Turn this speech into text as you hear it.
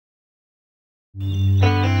This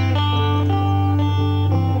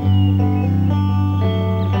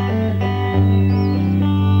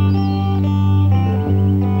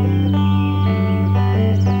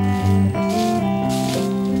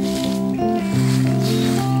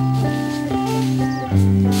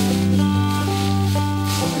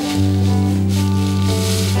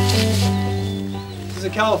is a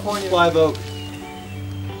California live oak.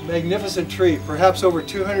 Magnificent tree, perhaps over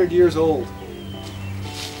 200 years old.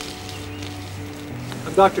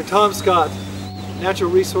 I'm Dr. Tom Scott, Natural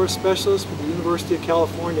Resource Specialist with the University of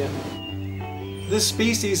California. This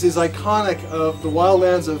species is iconic of the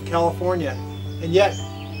wildlands of California, and yet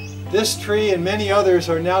this tree and many others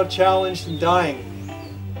are now challenged and dying.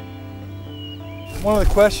 One of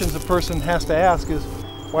the questions a person has to ask is,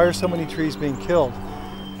 why are so many trees being killed?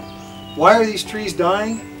 Why are these trees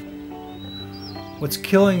dying? What's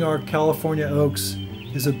killing our California oaks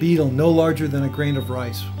is a beetle no larger than a grain of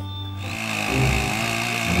rice.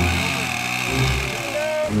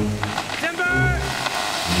 Timber!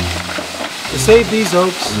 To save these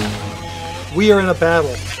oaks, we are in a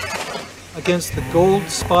battle against the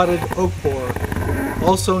Goldspotted Oak Borer,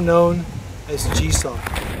 also known as GSOP.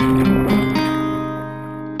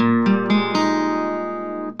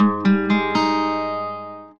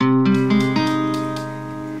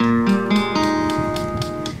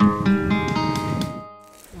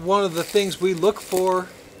 One of the things we look for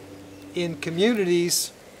in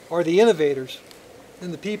communities are the innovators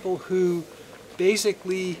and the people who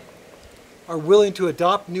basically are willing to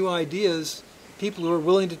adopt new ideas, people who are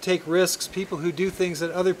willing to take risks, people who do things that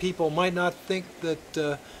other people might not think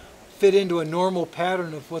that fit into a normal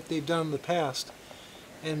pattern of what they've done in the past.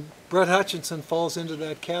 And Bret Hutchinson falls into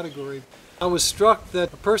that category. I was struck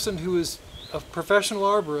that a person who is a professional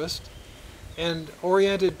arborist and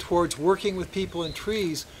oriented towards working with people in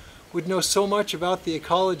trees would know so much about the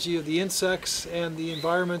ecology of the insects and the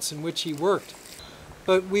environments in which he worked.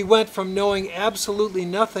 But we went from knowing absolutely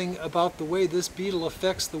nothing about the way this beetle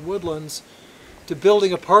affects the woodlands to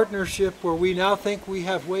building a partnership where we now think we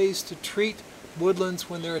have ways to treat woodlands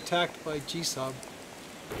when they're attacked by GSOP.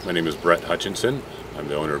 My name is Bret Hutchinson. I'm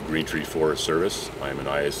the owner of Green Tree Forest Service. I'm an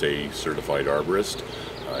ISA certified arborist.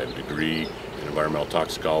 I have a degree in environmental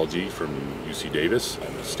toxicology from UC Davis.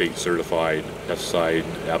 I'm a state certified pesticide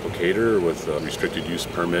applicator with a restricted use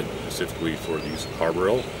permit specifically for the use of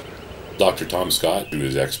carbaryl. Dr. Tom Scott, through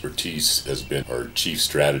his expertise, has been our chief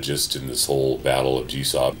strategist in this whole battle of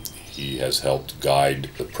GSOP. He has helped guide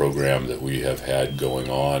the program that we have had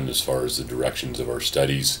going on as far as the directions of our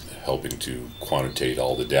studies, helping to quantitate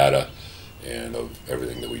all the data and of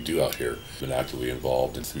everything that we do out here. Been actively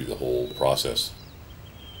involved in through the whole process.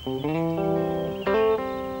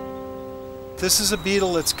 This is a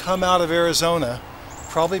beetle that's come out of Arizona,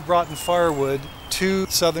 probably brought in firewood to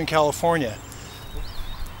Southern California.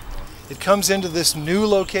 It comes into this new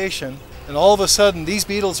location, and all of a sudden these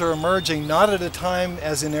beetles are emerging not at a time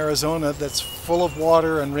as in Arizona that's full of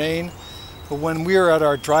water and rain, but when we're at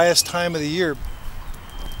our driest time of the year.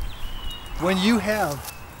 When you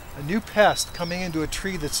have a new pest coming into a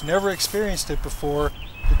tree that's never experienced it before,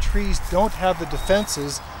 the trees don't have the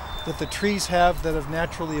defenses that the trees have that have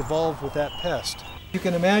naturally evolved with that pest. You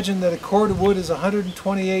can imagine that a cord of wood is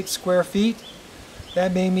 128 square feet.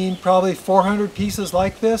 That may mean probably 400 pieces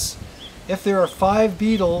like this. If there are 5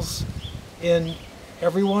 beetles in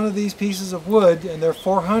every one of these pieces of wood, and there are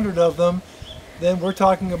 400 of them, then we're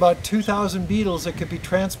talking about 2,000 beetles that could be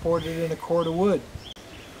transported in a cord of wood.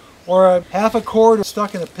 Or half a cord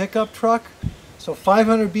stuck in a pickup truck, so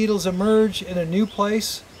 500 beetles emerge in a new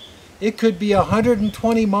place. It could be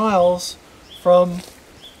 120 miles from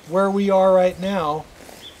where we are right now,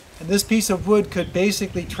 and this piece of wood could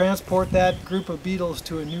basically transport that group of beetles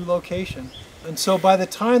to a new location. And so by the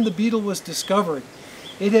time the beetle was discovered,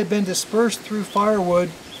 it had been dispersed through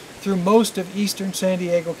firewood through most of eastern San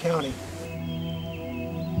Diego County.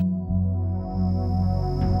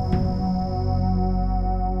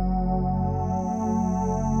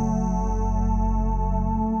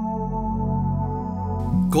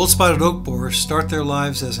 Goldspotted oak borers start their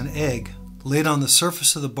lives as an egg laid on the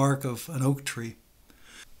surface of the bark of an oak tree.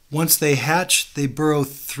 Once they hatch, they burrow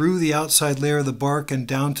through the outside layer of the bark and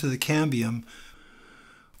down to the cambium,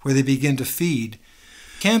 where they begin to feed.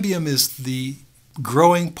 Cambium is the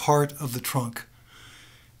growing part of the trunk.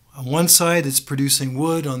 On one side it's producing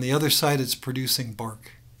wood, on the other side it's producing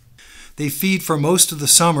bark. They feed for most of the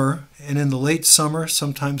summer, and in the late summer,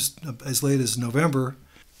 sometimes as late as November,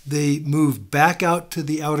 they move back out to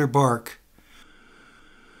the outer bark,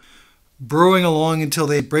 burrowing along until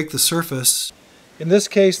they break the surface. In this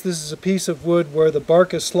case, this is a piece of wood where the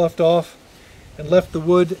bark is sloughed off and left the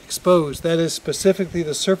wood exposed, that is specifically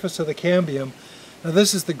the surface of the cambium. Now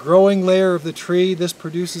this is the growing layer of the tree. This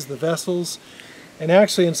produces the vessels, and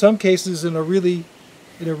actually in some cases in a really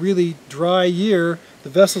dry year, the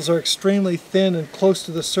vessels are extremely thin and close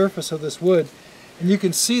to the surface of this wood, and you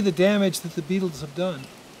can see the damage that the beetles have done.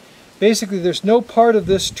 Basically, there's no part of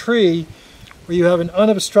this tree where you have an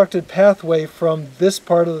unobstructed pathway from this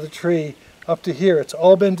part of the tree up to here. It's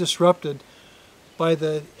all been disrupted by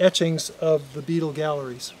the etchings of the beetle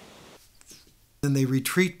galleries. Then they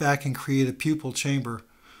retreat back and create a pupal chamber.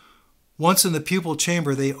 Once in the pupal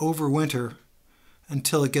chamber, they overwinter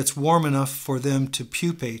until it gets warm enough for them to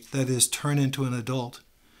pupate, that is, turn into an adult.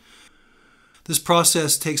 This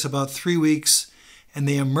process takes about 3 weeks, and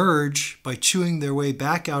they emerge by chewing their way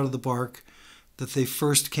back out of the bark that they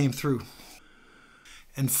first came through,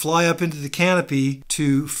 and fly up into the canopy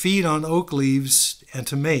to feed on oak leaves and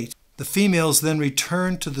to mate. The females then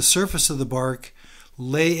return to the surface of the bark,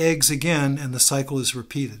 lay eggs again, and the cycle is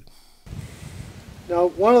repeated. Now,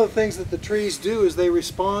 one of the things that the trees do is they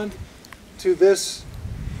respond to this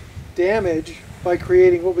damage by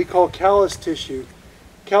creating what we call callus tissue.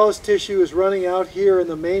 Callus tissue is running out here in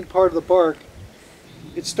the main part of the bark.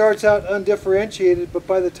 It starts out undifferentiated, but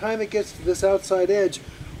by the time it gets to this outside edge,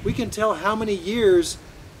 we can tell how many years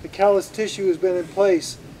the callus tissue has been in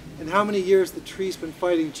place and how many years the tree's been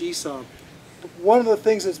fighting GSOB. One of the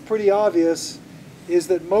things that's pretty obvious is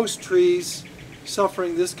that most trees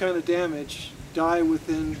suffering this kind of damage die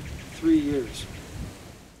within 3 years.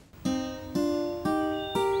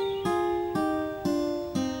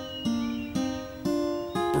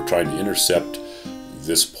 We're trying to intercept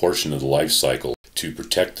this portion of the life cycle to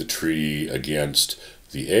protect the tree against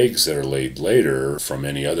the eggs that are laid later from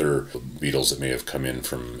any other beetles that may have come in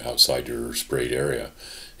from outside your sprayed area.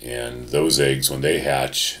 And those eggs, when they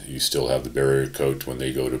hatch, you still have the barrier coat. When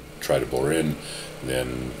they go to try to bore in,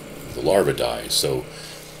 then the larvae die. So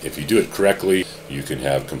if you do it correctly, you can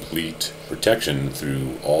have complete protection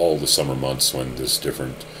through all the summer months when this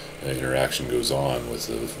different interaction goes on with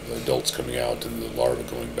the adults coming out and the larvae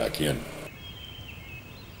going back in.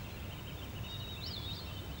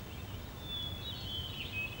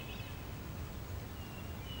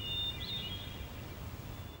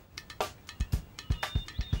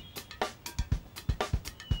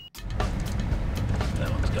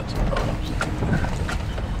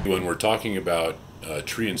 When we're talking about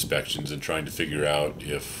tree inspections and trying to figure out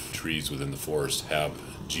if trees within the forest have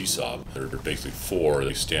GSOB, there are basically 4.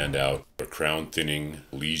 They stand out: crown thinning,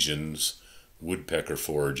 lesions, woodpecker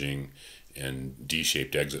foraging, and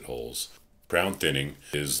D-shaped exit holes. Crown thinning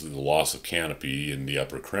is the loss of canopy in the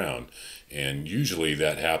upper crown, and usually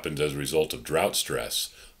that happens as a result of drought stress.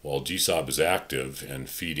 While GSOB is active and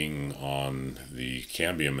feeding on the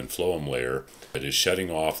cambium and phloem layer, it is shutting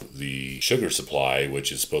off the sugar supply,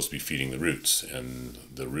 which is supposed to be feeding the roots, and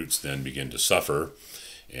the roots then begin to suffer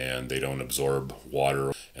and they don't absorb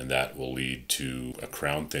water, and that will lead to a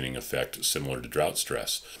crown thinning effect similar to drought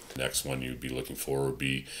stress. The next one you'd be looking for would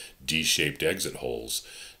be D-shaped exit holes.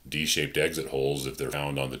 D-shaped exit holes, if they're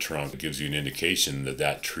found on the trunk, it gives you an indication that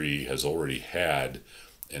that tree has already had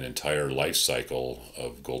an entire life cycle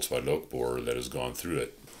of Goldspotted Oak Borer that has gone through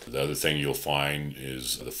it. The other thing you'll find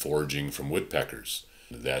is the foraging from woodpeckers.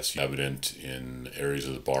 That's evident in areas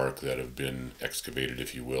of the bark that have been excavated,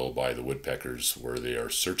 if you will, by the woodpeckers, where they are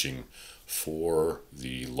searching for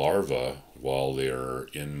the larvae while they are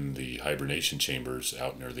in the hibernation chambers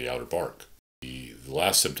out near the outer bark. The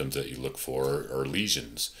last symptoms that you look for are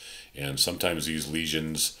lesions, and sometimes these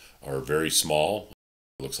lesions are very small.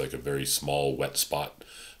 It looks like a very small wet spot,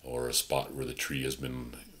 or a spot where the tree has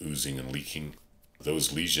been oozing and leaking.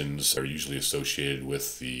 Those lesions are usually associated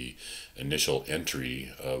with the initial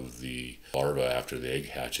entry of the larva after the egg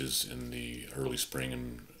hatches in the early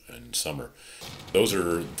spring and summer. Those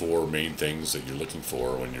are 4 main things that you're looking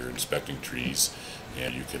for when you're inspecting trees,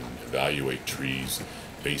 and you can evaluate trees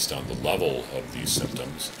based on the level of these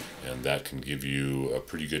symptoms, and that can give you a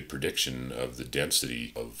pretty good prediction of the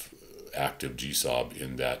density of active GSOB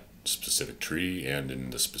in that specific tree and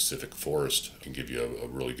in the specific forest. It can give you a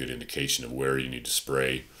really good indication of where you need to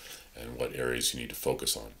spray and what areas you need to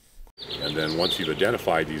focus on. And then once you've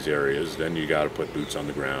identified these areas, then you got to put boots on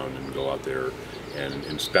the ground and go out there and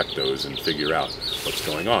inspect those and figure out what's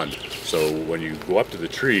going on. So when you go up to the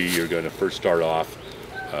tree, you're going to first start off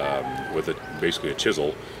with basically a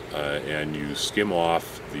chisel, and you skim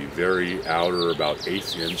off the very outer, about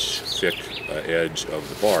 1/8 inch thick edge of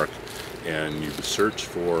the bark, and you search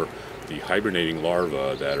for the hibernating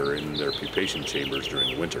larvae that are in their pupation chambers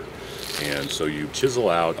during the winter. And so you chisel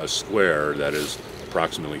out a square that is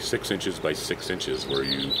approximately 6 inches by 6 inches, where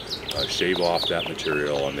you shave off that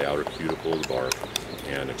material on the outer cuticle of the bark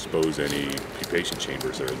and expose any pupation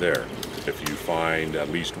chambers that are there. If you find at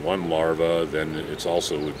least one larva, then it's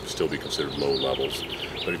also would still be considered low levels.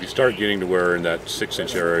 But if you start getting to where in that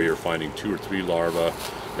 6-inch area you're finding 2 or 3 larvae,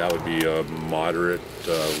 that would be a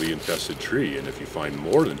moderately infested tree. And if you find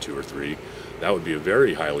more than 2 or 3, that would be a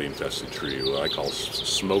very highly infested tree, what I call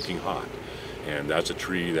smoking hot. And that's a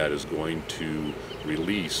tree that is going to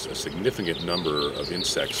release a significant number of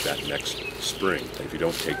insects that next spring. If you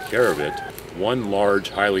don't take care of it, one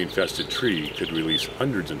large, highly infested tree could release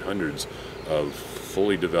hundreds and hundreds of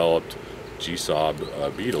fully developed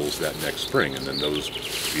GSOB beetles that next spring. And then those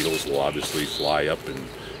beetles will obviously fly up and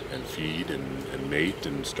feed and mate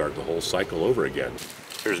and start the whole cycle over again.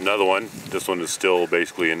 Here's another one. This one is still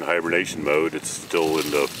basically in hibernation mode. It's still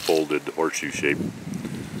in the folded horseshoe shape.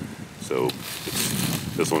 So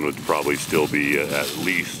this one would probably still be at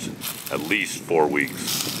least 4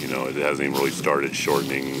 weeks. You know, it hasn't even really started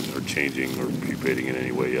shortening or changing or pupating in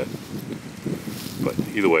any way yet. But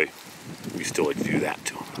either way, we still like to do that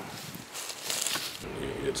to them.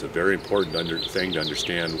 It's a very important thing to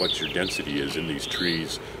understand what your density is in these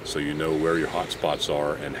trees, so you know where your hot spots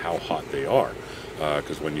are and how hot they are.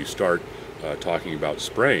 Because when you start talking about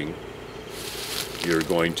spraying, you're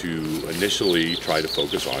going to initially try to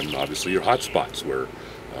focus on obviously your hot spots, where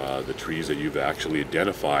the trees that you've actually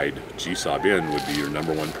identified GSOB in would be your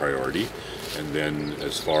 #1 priority. And then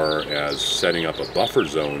as far as setting up a buffer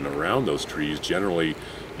zone around those trees, generally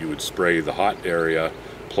you would spray the hot area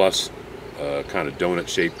plus kind of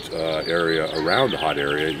donut-shaped area around the hot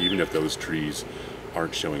area, even if those trees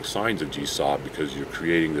aren't showing signs of GSOB, because you're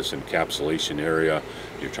creating this encapsulation area.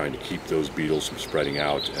 You're trying to keep those beetles from spreading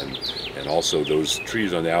out, and also those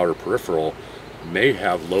trees on the outer peripheral may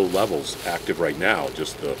have low levels active right now.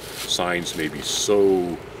 Just the signs may be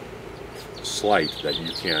so slight that you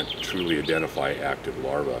can't truly identify active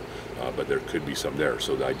larvae, but there could be some there.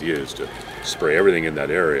 So the idea is to spray everything in that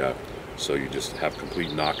area so you just have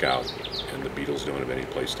complete knockout and the beetles don't have any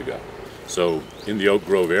place to go. So in the Oak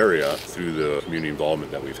Grove area, through the community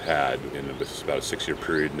involvement that we've had in about a 6-year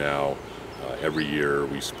period now, every year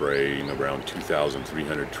we spray around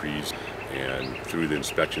 2,300 trees, and through the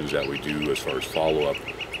inspections that we do as far as follow-up,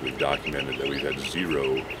 we've documented that we've had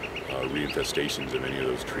 0 reinfestations of any of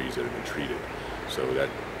those trees that have been treated. So that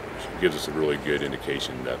gives us a really good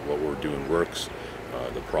indication that what we're doing works.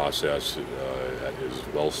 The process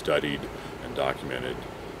is well studied and documented,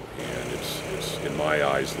 and it's in my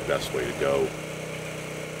eyes the best way to go.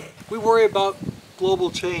 We worry about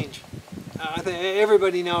global change. I think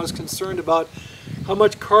everybody now is concerned about how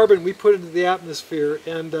much carbon we put into the atmosphere,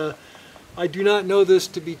 and I do not know this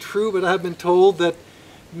to be true, but I've been told that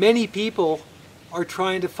many people are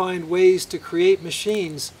trying to find ways to create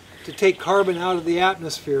machines to take carbon out of the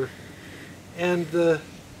atmosphere. And the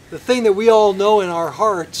thing that we all know in our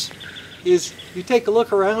hearts is, you take a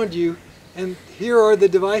look around you and here are the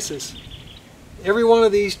devices. Every one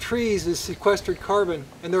of these trees is sequestered carbon,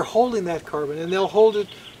 and they're holding that carbon, and they'll hold it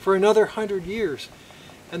for another 100 years.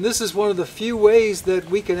 And this is one of the few ways that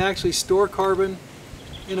we can actually store carbon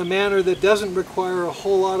in a manner that doesn't require a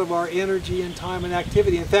whole lot of our energy and time and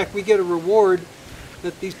activity. In fact, we get a reward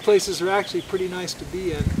that these places are actually pretty nice to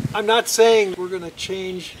be in. I'm not saying we're going to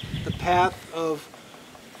change the path of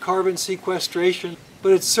carbon sequestration,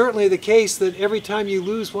 but it's certainly the case that every time you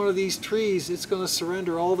lose one of these trees, it's going to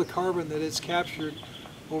surrender all the carbon that it's captured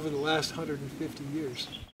over the last 150 years.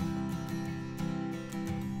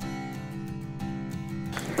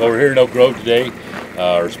 Well, we're here in Oak Grove today.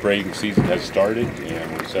 Our spraying season has started,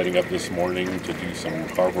 and we're setting up this morning to do some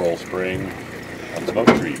carbaryl spraying on some oak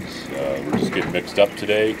trees. We're just getting mixed up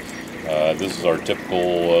today. This is our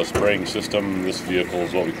typical spraying system. This vehicle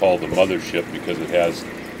is what we call the mothership, because it has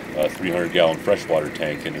a 300-gallon freshwater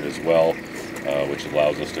tank in it as well, which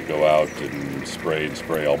allows us to go out and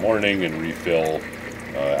spray all morning and refill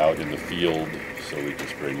out in the field so we can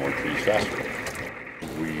spray more trees faster.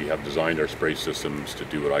 We have designed our spray systems to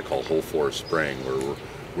do what I call whole forest spraying, where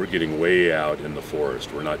we're getting way out in the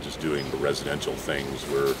forest. We're not just doing the residential things.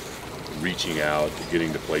 We're reaching out,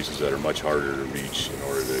 getting to places that are much harder to reach in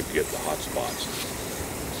order to get the hot spots.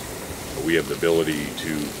 We have the ability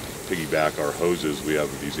to piggyback our hoses. We have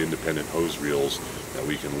these independent hose reels that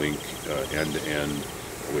we can link end to end,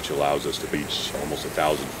 which allows us to reach almost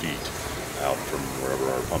 1,000 feet out from wherever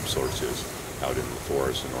our pump source is out in the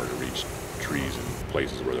forest in order to reach trees and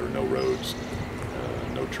places where there are no roads,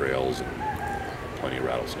 no trails, and plenty of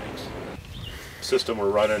rattlesnakes. The system we're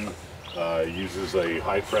running uses a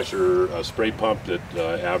high pressure spray pump that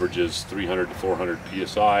averages 300 to 400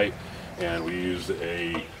 psi, and we use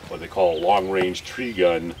what they call a long-range tree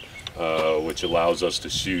gun, which allows us to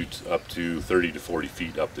shoot up to 30 to 40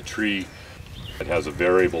 feet up the tree. It has a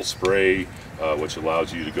variable spray, which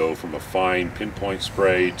allows you to go from a fine pinpoint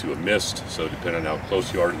spray to a mist. So depending on how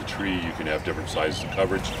close you are to the tree, you can have different sizes of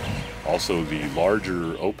coverage. Also, the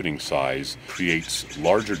larger opening size creates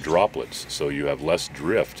larger droplets, so you have less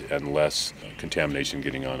drift and less contamination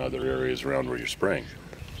getting on other areas around where you're spraying.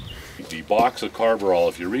 The box of carbaryl,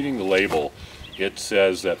 if you're reading the label, it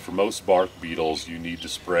says that for most bark beetles you need to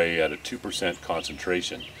spray at a 2%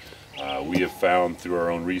 concentration. We have found through our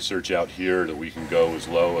own research out here that we can go as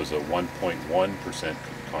low as a 1.1%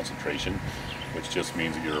 concentration, which just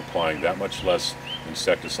means that you're applying that much less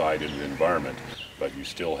insecticide in the environment, but you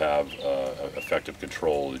still have effective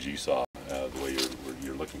control of the GSOP the way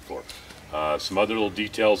you're looking for. Some other little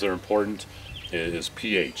details that are important is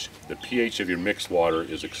pH. The pH of your mixed water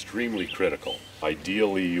is extremely critical.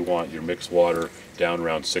 Ideally, you want your mixed water down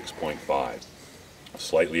around 6.5,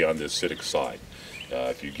 slightly on the acidic side.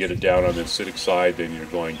 If you get it down on the acidic side, then you're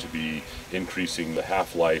going to be increasing the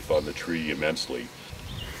half-life on the tree immensely.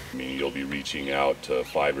 I mean, you'll be reaching out to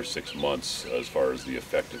 5 or 6 months as far as the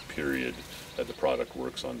effective period that the product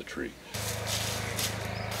works on the tree.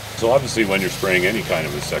 So obviously when you're spraying any kind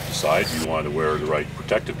of insecticide, you want to wear the right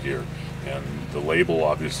protective gear. And the label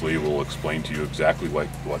obviously will explain to you exactly what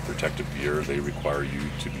protective gear they require you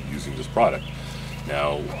to be using this product.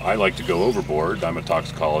 Now, I like to go overboard. I'm a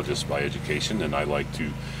toxicologist by education, and I like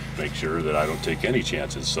to make sure that I don't take any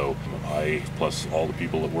chances. So I, plus all the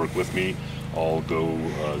people that work with me, all go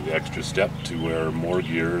the extra step to wear more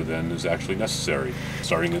gear than is actually necessary.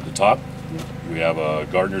 Starting at the top, we have a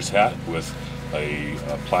gardener's hat with a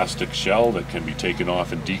plastic shell that can be taken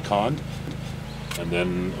off and deconned. And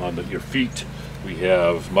then on your feet, we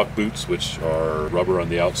have muck boots, which are rubber on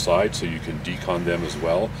the outside, so you can decon them as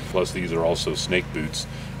well. Plus, these are also snake boots.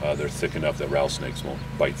 They're thick enough that rattlesnakes won't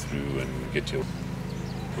bite through and get you.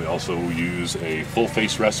 We also use a full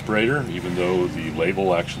face respirator, even though the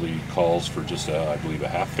label actually calls for just, I believe, a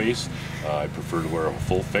half face. I prefer to wear a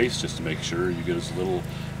full face just to make sure you get as little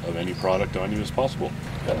of any product on you as possible.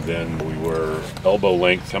 And then we wear elbow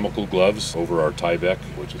length chemical gloves over our Tyvek,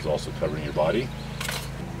 which is also covering your body.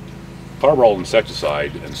 Carbaryl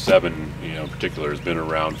insecticide, and 7 in particular, has been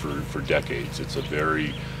around for decades. It's a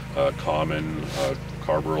very common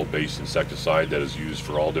carbaryl-based insecticide that is used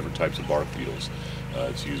for all different types of bark beetles.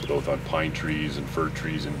 It's used both on pine trees and fir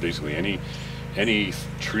trees, and basically any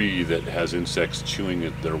tree that has insects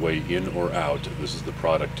chewing their way in or out. This is the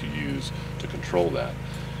product to use to control that.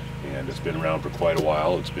 And it's been around for quite a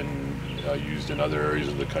while. It's been used in other areas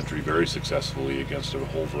of the country very successfully against a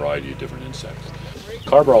whole variety of different insects.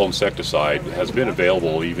 Carbaryl insecticide has been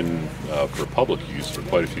available even for public use for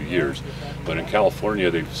quite a few years, but in California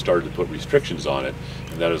they've started to put restrictions on it,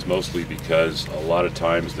 and that is mostly because a lot of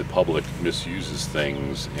times the public misuses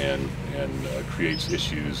things and creates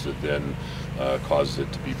issues that then causes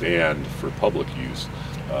it to be banned for public use.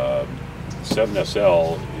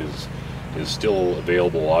 7SL is still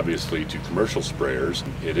available, obviously, to commercial sprayers.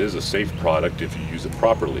 It is a safe product if you use it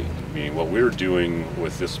properly. Meaning what we're doing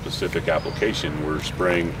with this specific application, we're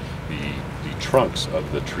spraying the trunks of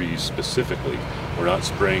the trees specifically. We're not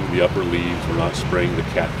spraying the upper leaves, we're not spraying the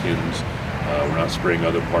catkins, we're not spraying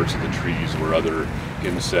other parts of the trees where other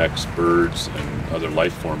insects, birds, and other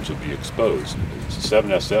life forms would be exposed.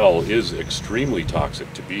 7SL is extremely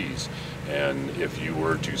toxic to bees. And if you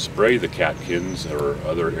were to spray the catkins or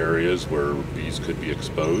other areas where bees could be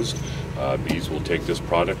exposed, bees will take this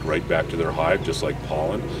product right back to their hive, just like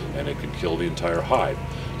pollen, and it can kill the entire hive.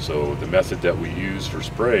 So the method that we use for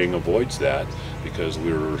spraying avoids that, because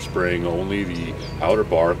we're spraying only the outer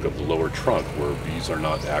bark of the lower trunk, where bees are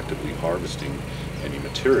not actively harvesting any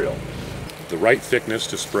material. The right thickness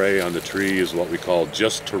to spray on the tree is what we call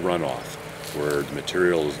just to run off, where the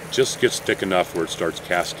material just gets thick enough where it starts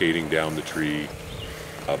cascading down the tree,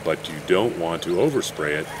 but you don't want to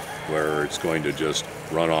overspray it where it's going to just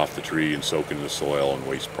run off the tree and soak into the soil and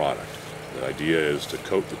waste product. The idea is to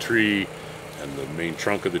coat the tree and the main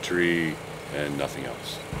trunk of the tree and nothing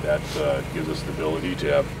else. That gives us the ability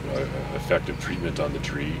to have effective treatment on the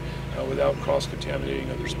tree without cross-contaminating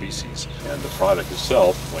other species. And the product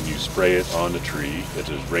itself, when you spray it on the tree, it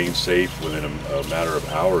is rain safe within a matter of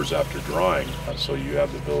hours after drying. So you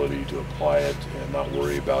have the ability to apply it and not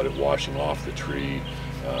worry about it washing off the tree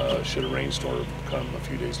should a rainstorm come a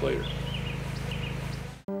few days later.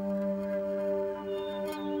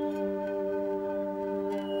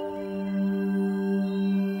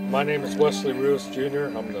 My name is Wesley Ruiz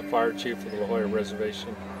Jr. I'm the fire chief of the La Jolla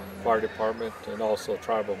Reservation. fire department and also a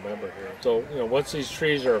tribal member here. So, once these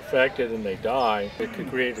trees are affected and they die, it could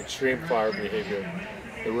create extreme fire behavior.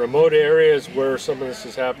 The remote areas where some of this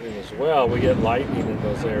is happening as well, we get lightning in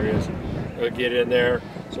those areas. It'll get in there,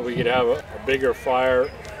 so we could have a bigger fire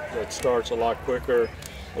that starts a lot quicker.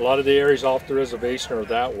 A lot of the areas off the reservation are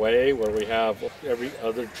that way, where we have every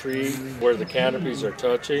other tree where the canopies are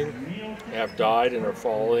touching have died and are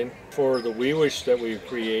falling. For the weewish that we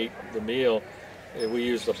create, the meal, we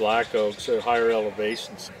use the black oaks at higher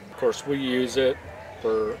elevations. Of course, we use it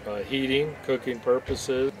for heating, cooking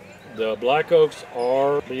purposes. The black oaks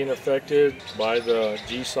are being affected by the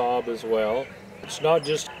GSOB as well. It's not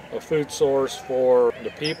just a food source for the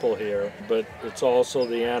people here, but it's also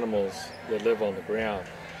the animals that live on the ground.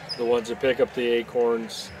 The ones that pick up the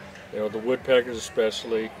acorns, the woodpeckers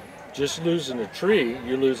especially. Just losing a tree,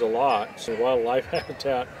 you lose a lot. So wildlife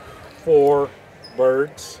habitat for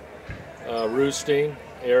birds, roosting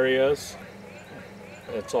areas.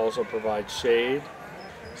 It also provides shade.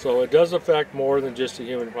 So it does affect more than just the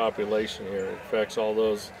human population here. It affects all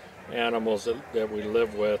those animals that we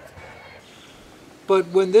live with. But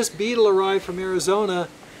when this beetle arrived from Arizona,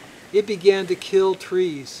 it began to kill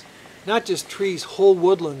trees. Not just trees, whole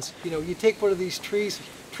woodlands. You take one of these trees,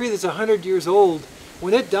 a tree that's 100 years old,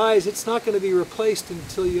 when it dies, it's not going to be replaced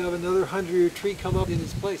until you have another 100-year tree come up in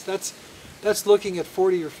its place. That's looking at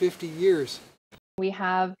 40 or 50 years. We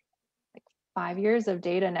have like 5 years of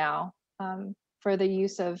data now for the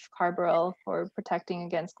use of carbaryl for protecting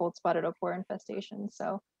against gold-spotted oak borer infestation.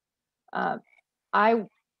 So I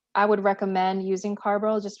would recommend using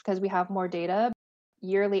carbaryl just because we have more data.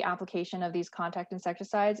 Yearly application of these contact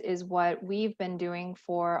insecticides is what we've been doing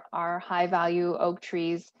for our high-value oak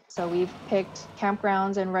trees. So we've picked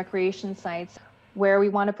campgrounds and recreation sites where we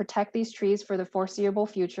want to protect these trees for the foreseeable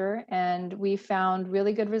future, and we found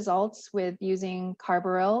really good results with using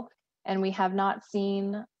carbaryl, and we have not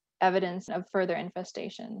seen evidence of further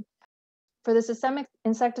infestation. For the systemic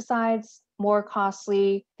insecticides, more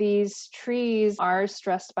costly, these trees are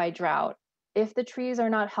stressed by drought. If the trees are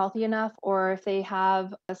not healthy enough, or if they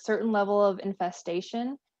have a certain level of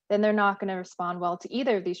infestation, then they're not going to respond well to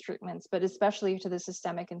either of these treatments, but especially to the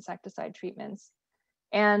systemic insecticide treatments.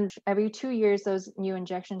 And every 2 years, those new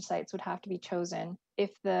injection sites would have to be chosen. If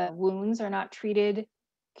the wounds are not treated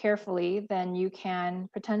carefully, then you can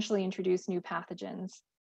potentially introduce new pathogens.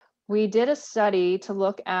 We did a study to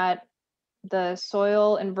look at the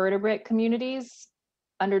soil invertebrate communities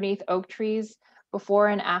underneath oak trees before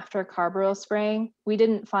and after carbaryl spraying. We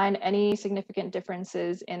didn't find any significant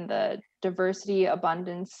differences in the diversity,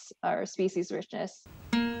 abundance, or species richness.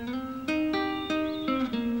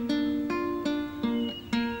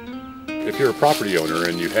 If you're a property owner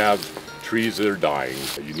and you have trees that are dying,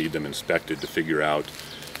 you need them inspected to figure out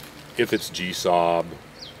if it's GSOB,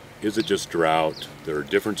 is it just drought? There are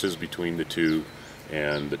differences between the two,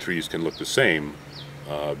 and the trees can look the same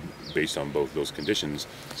based on both those conditions.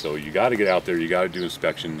 So you got to get out there, you got to do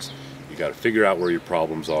inspections, you got to figure out where your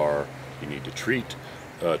problems are, you need to treat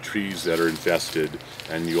trees that are infested,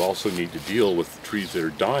 and you also need to deal with trees that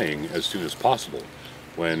are dying as soon as possible.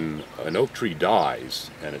 When an oak tree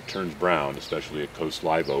dies and it turns brown, especially a coast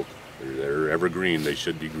live oak, they're evergreen, they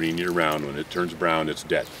should be green year-round. When it turns brown, it's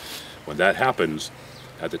dead. When that happens,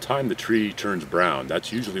 at the time the tree turns brown,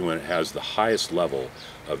 that's usually when it has the highest level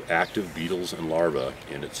of active beetles and larvae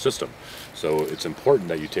in its system. So it's important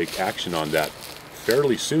that you take action on that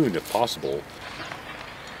fairly soon if possible.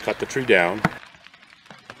 Cut the tree down,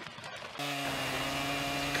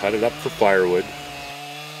 cut it up for firewood,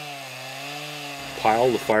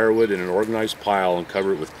 pile the firewood in an organized pile and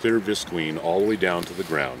cover it with clear visqueen all the way down to the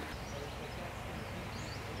ground.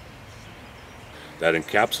 That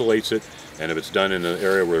encapsulates it, and if it's done in an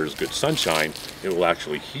area where there's good sunshine, it will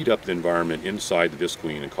actually heat up the environment inside the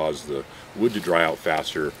visqueen and cause the wood to dry out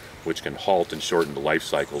faster, which can halt and shorten the life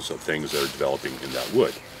cycles of things that are developing in that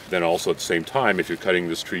wood. Then also at the same time, if you're cutting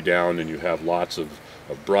this tree down and you have lots of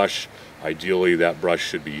brush, ideally that brush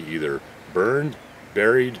should be either burned,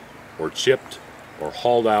 buried, or chipped, or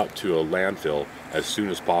hauled out to a landfill as soon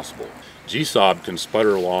as possible. GSOB can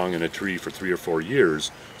sputter along in a tree for 3 or 4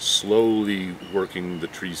 years, slowly working the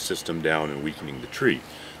tree's system down and weakening the tree.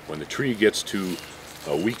 When the tree gets to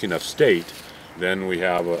a weak enough state, then we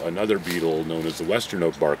have another beetle known as the western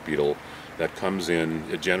oak bark beetle that comes in.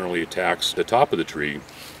 It generally attacks the top of the tree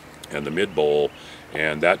and the mid bole,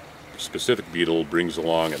 and that specific beetle brings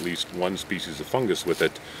along at least one species of fungus with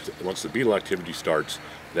it. Once the beetle activity starts,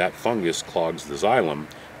 that fungus clogs the xylem,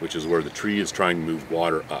 which is where the tree is trying to move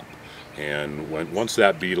water up. And once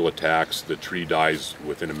that beetle attacks, the tree dies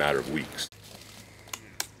within a matter of weeks.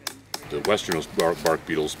 The western bark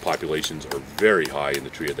beetles populations are very high in the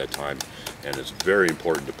tree at that time, and it's very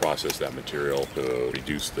important to process that material to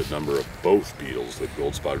reduce the number of both beetles, the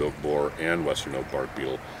gold-spotted oak borer and western oak bark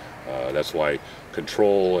beetle. That's why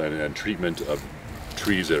control and treatment of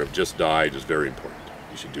trees that have just died is very important.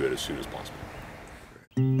 You should do it as soon as possible.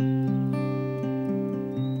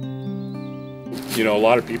 You know, a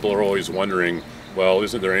lot of people are always wondering, well,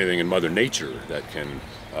 isn't there anything in Mother Nature that can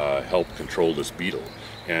help control this beetle?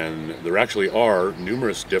 And there actually are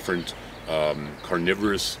numerous different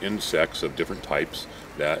carnivorous insects of different types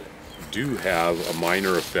that do have a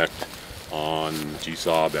minor effect on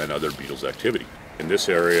GSOB and other beetles' activity. In this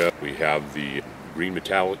area, we have the green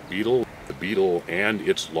metallic beetle. The beetle and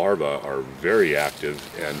its larva are very active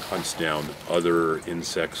and hunts down other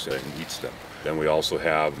insects and eats them. Then we also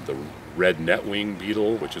have the red netwing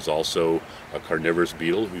beetle, which is also a carnivorous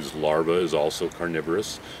beetle whose larva is also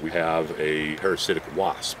carnivorous. We have a parasitic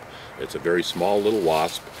wasp. It's a very small little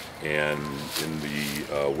wasp, and in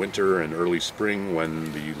the winter and early spring,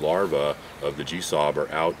 when the larvae of the GSOB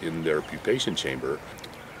are out in their pupation chamber,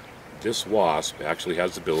 this wasp actually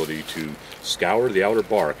has the ability to scour the outer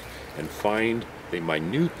bark and find a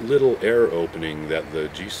minute little air opening that the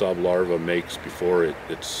GSOB larva makes before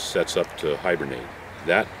it sets up to hibernate.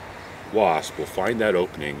 That wasp will find that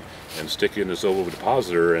opening and stick in this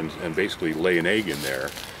ovipositor and basically lay an egg in there,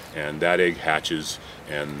 and that egg hatches,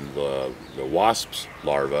 and the wasp's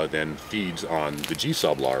larva then feeds on the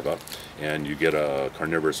GSOB larva, and you get a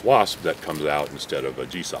carnivorous wasp that comes out instead of a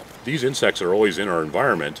GSOB. These insects are always in our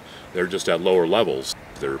environment, they're just at lower levels.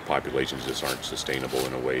 Their populations just aren't sustainable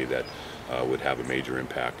in a way that would have a major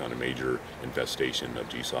impact on a major infestation of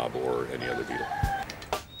GSOB or any other beetle.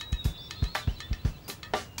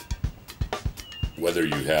 Whether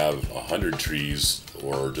you have 100 trees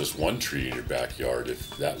or just one tree in your backyard,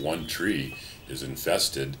 if that one tree is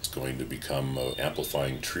infested, it's going to become an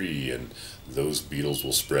amplifying tree, and those beetles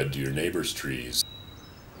will spread to your neighbor's trees.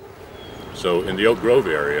 So in the Oak Grove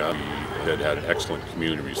area, we had an excellent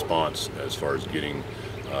community response as far as getting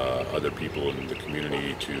other people in the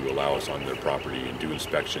community to allow us on their property and do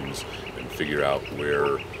inspections and figure out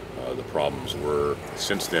where the problems were.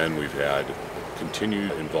 Since then, we've had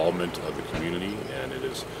continued involvement of the community, and it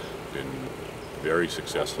has been very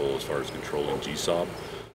successful as far as controlling GSOB.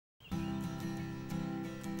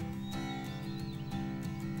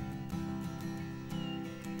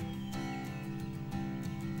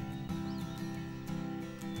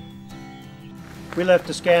 We left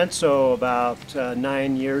Descanso about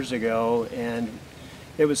 9 years ago, and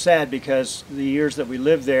it was sad because the years that we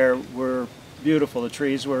lived there were beautiful. The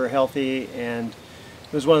trees were healthy, and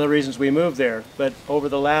it was one of the reasons we moved there. But over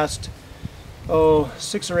the last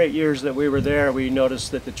 6 or 8 years that we were there, we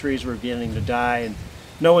noticed that the trees were beginning to die, and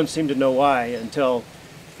no one seemed to know why until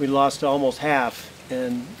we lost almost half.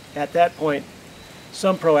 And at that point,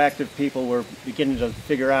 some proactive people were beginning to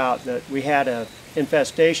figure out that we had an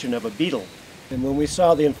infestation of a beetle. And when we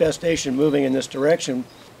saw the infestation moving in this direction,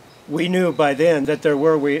 we knew by then that there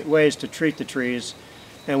were ways to treat the trees,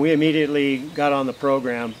 and we immediately got on the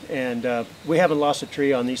program, and we haven't lost a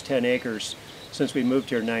tree on these 10 acres since we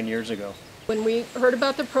moved here 9 years ago. When we heard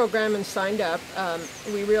about the program and signed up,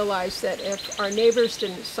 we realized that if our neighbors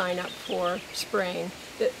didn't sign up for spraying,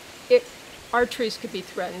 that our trees could be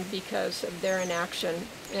threatened because of their inaction.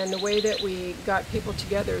 And the way that we got people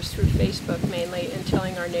together is through Facebook mainly, and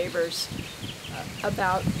telling our neighbors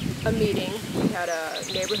about a meeting. We had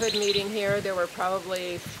a neighborhood meeting here. There were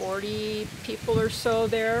probably 40 people or so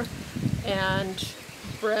there, and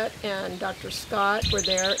Bret and Dr. Scott were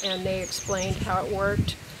there, and they explained how it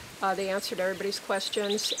worked. They answered everybody's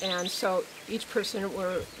questions, and so each person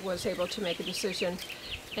was able to make a decision.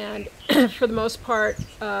 And for the most part,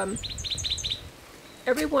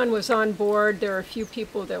 everyone was on board. There were a few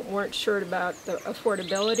people that weren't sure about the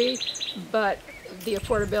affordability, but the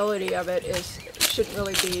affordability of it shouldn't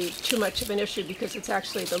really be too much of an issue because it's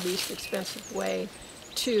actually the least expensive way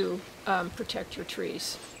to protect your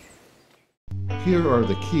trees. Here are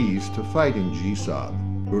the keys to fighting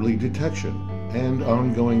GSOB: early detection and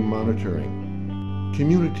ongoing monitoring,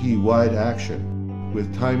 community-wide action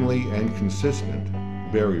with timely and consistent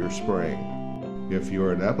barrier spraying. If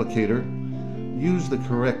you're an applicator, use the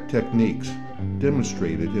correct techniques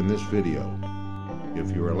demonstrated in this video.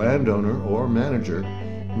 If you're a landowner or manager,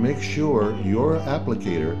 make sure your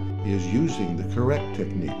applicator is using the correct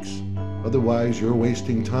techniques. Otherwise, you're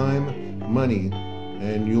wasting time, money,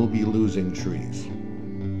 and you'll be losing trees.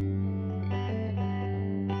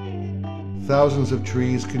 Thousands of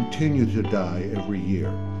trees continue to die every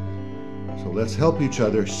year. So let's help each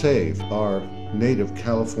other save our native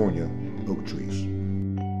California oak trees.